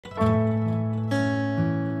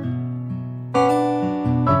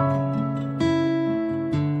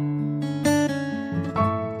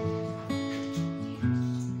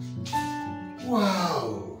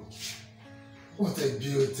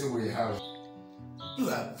You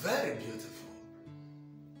are very beautiful.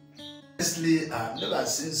 Honestly, I've never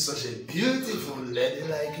seen such a beautiful lady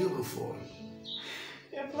like you before.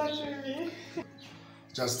 You're flattering me.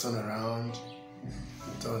 Just turn around.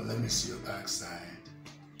 Let me see your backside.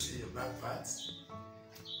 See your back parts.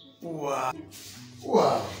 Wow.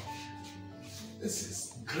 Wow. This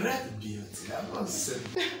is great beauty, I must say.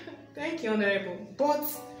 Thank you, Honourable. But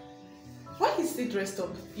why is he dressed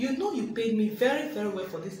up? You know you paid me very, very well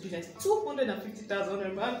for this business. 250,000,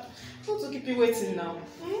 Honourable. I want to keep you waiting now.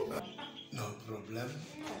 No problem.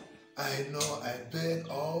 I know I paid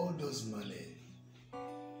all those money.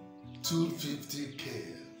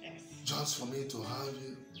 250K. Yes. Just for me to have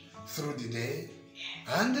you through the day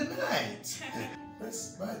and the night.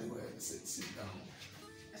 Let's, by the way, sit down.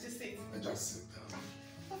 I should sit. Just sit down.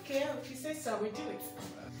 Okay, if you say so, we'll do it.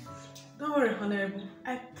 Don't worry, Honourable.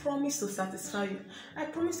 I promise to satisfy you. I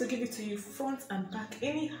promise to give it to you front and back,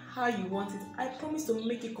 anyhow you want it. I promise to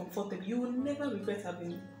make it comfortable. You will never regret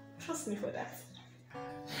having it. Trust me for that.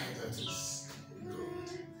 That is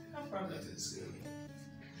good. No problem. That is good.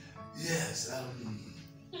 Yes,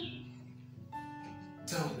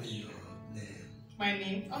 tell me your name. My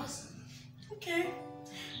name? Oh, okay.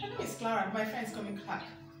 My name is Clara. My friend's coming Clark.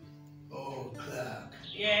 Oh, Clark.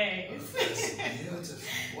 Yes. That's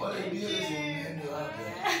beautiful. What a beautiful name you have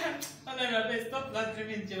there. Oh, no, stop that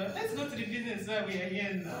dreaming, Joe. Let's go to the business where we are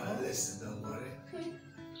here now. Listen, don't worry.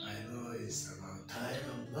 I know it's about time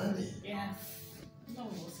and money. Yes. No,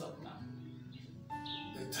 what's up now?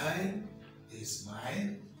 The time is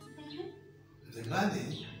mine. The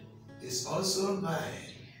money is also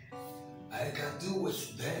mine. I can do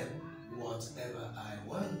with them whatever I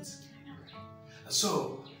want.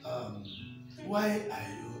 So, why are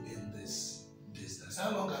you in this business?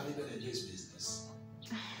 How long have you been in this business?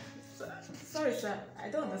 Sorry, sir. I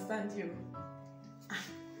don't understand you.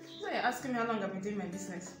 So you're asking me how long I've been doing my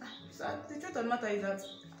business. Sir, the truth of the matter is that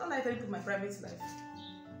I don't like to put my private life.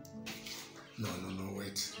 No,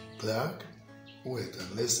 wait. Clark, wait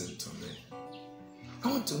and listen to me. I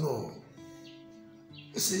want to know.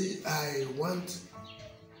 You see, I want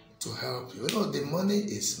to help you. You know, the money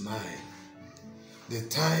is mine. The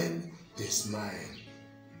time is mine.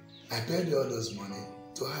 I paid you all those money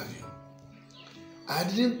to have you. I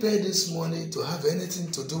didn't pay this money to have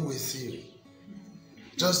anything to do with you.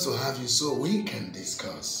 Just to have you so we can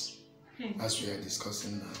discuss as we are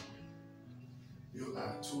discussing now. You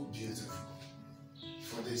are too beautiful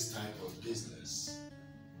for this type of business.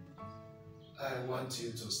 I want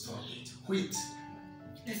you to stop it. Quit.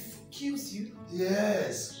 Excuse you?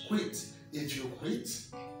 Yes, quit. If you quit,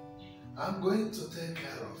 I'm going to take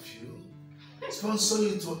care of you, sponsor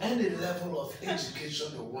you to any level of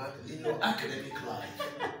education you want in your academic life.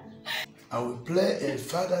 I will play a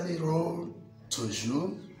fatherly role to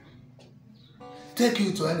you, take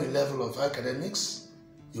you to any level of academics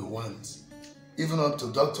you want, even up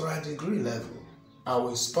to doctorate degree level. I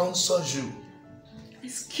will sponsor you.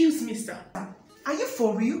 Excuse me, sir. Are you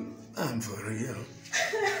for real? I'm for real.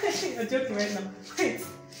 You're joking right now. Wait.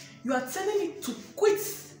 You are telling me to quit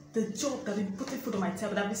the job that been putting food on my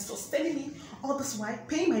table, that been sustaining me all this while,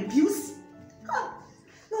 paying my bills?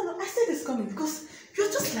 No, I see this coming because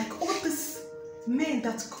you're just like all these men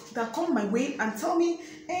that come my way and tell me,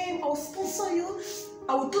 I will sponsor you,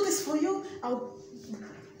 I will do this for you, I will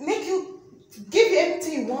make you, give you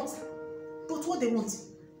everything you want. But what they want?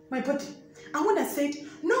 My body. And when I said,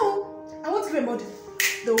 no, I want to give my body,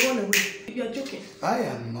 they'll run away. You're joking. I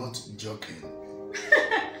am not joking.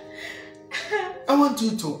 I want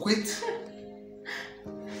you to quit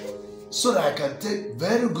so that I can take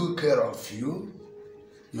very good care of you,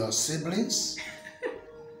 your siblings,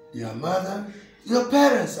 your mother, your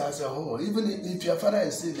parents as a whole. Even if your father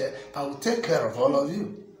is still there, I will take care of all of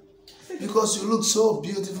you. Because you look so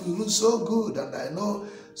beautiful, you look so good, and I know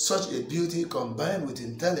such a beauty combined with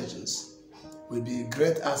intelligence will be a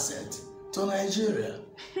great asset to Nigeria.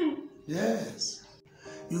 Yes.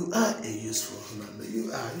 You are a useful woman.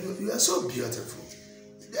 You are so beautiful.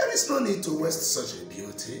 There is no need to waste such a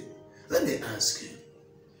beauty. Let me ask you,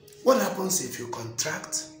 what happens if you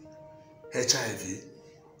contract HIV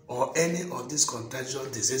or any of these contagious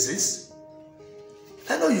diseases?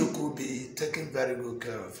 I know you could be taking very good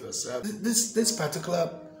care of yourself. This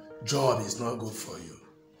particular job is not good for you.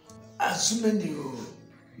 Assuming you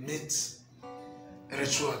meet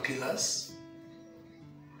ritual killers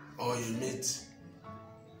or you meet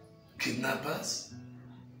kidnappers.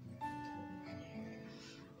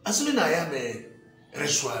 Assuming I am a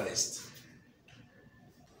ritualist,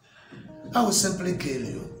 I will simply kill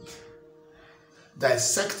you,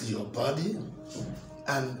 dissect your body,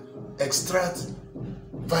 and extract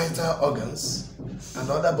vital organs and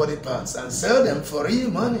other body parts and sell them for real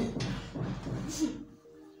money.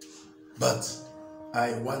 But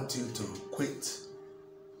I want you to quit.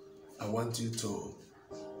 I want you to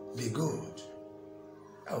be good.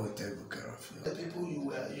 I will take good care of you. The people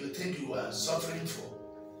you think you are suffering for,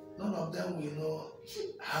 none of them will know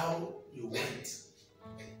how you went.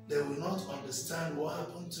 They will not understand what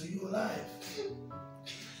happened to your life.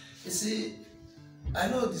 You see, I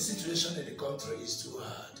know the situation in the country is too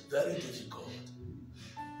hard, very difficult.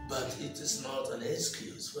 But it is not an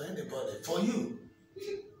excuse for anybody, for you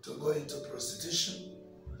to go into prostitution,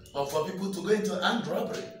 or for people to go into armed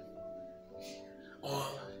robbery, or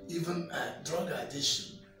even drug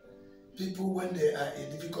addiction. People, when they are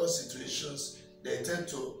in difficult situations, they tend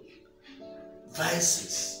to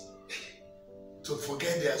vices, to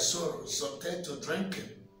forget their sorrows. Some tend to drinking.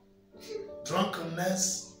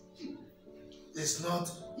 Drunkenness is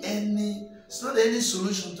not any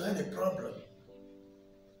solution to any problem.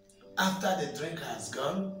 After the drink has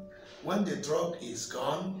gone, when the drug is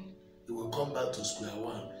gone, you will come back to square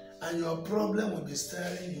one, and your problem will be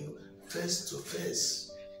staring you face to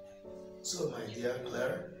face. So, my dear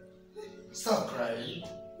Claire, stop crying.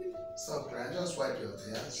 Stop crying. Just wipe your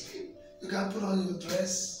tears. You can put on your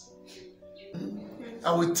dress.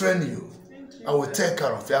 I will train you. I will take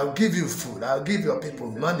care of you. I'll give you food. I'll give your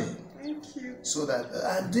people money. Thank you. So that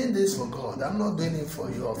I'm doing this for God. I'm not doing it for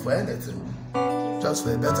you or for anything. Just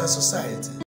for a better society.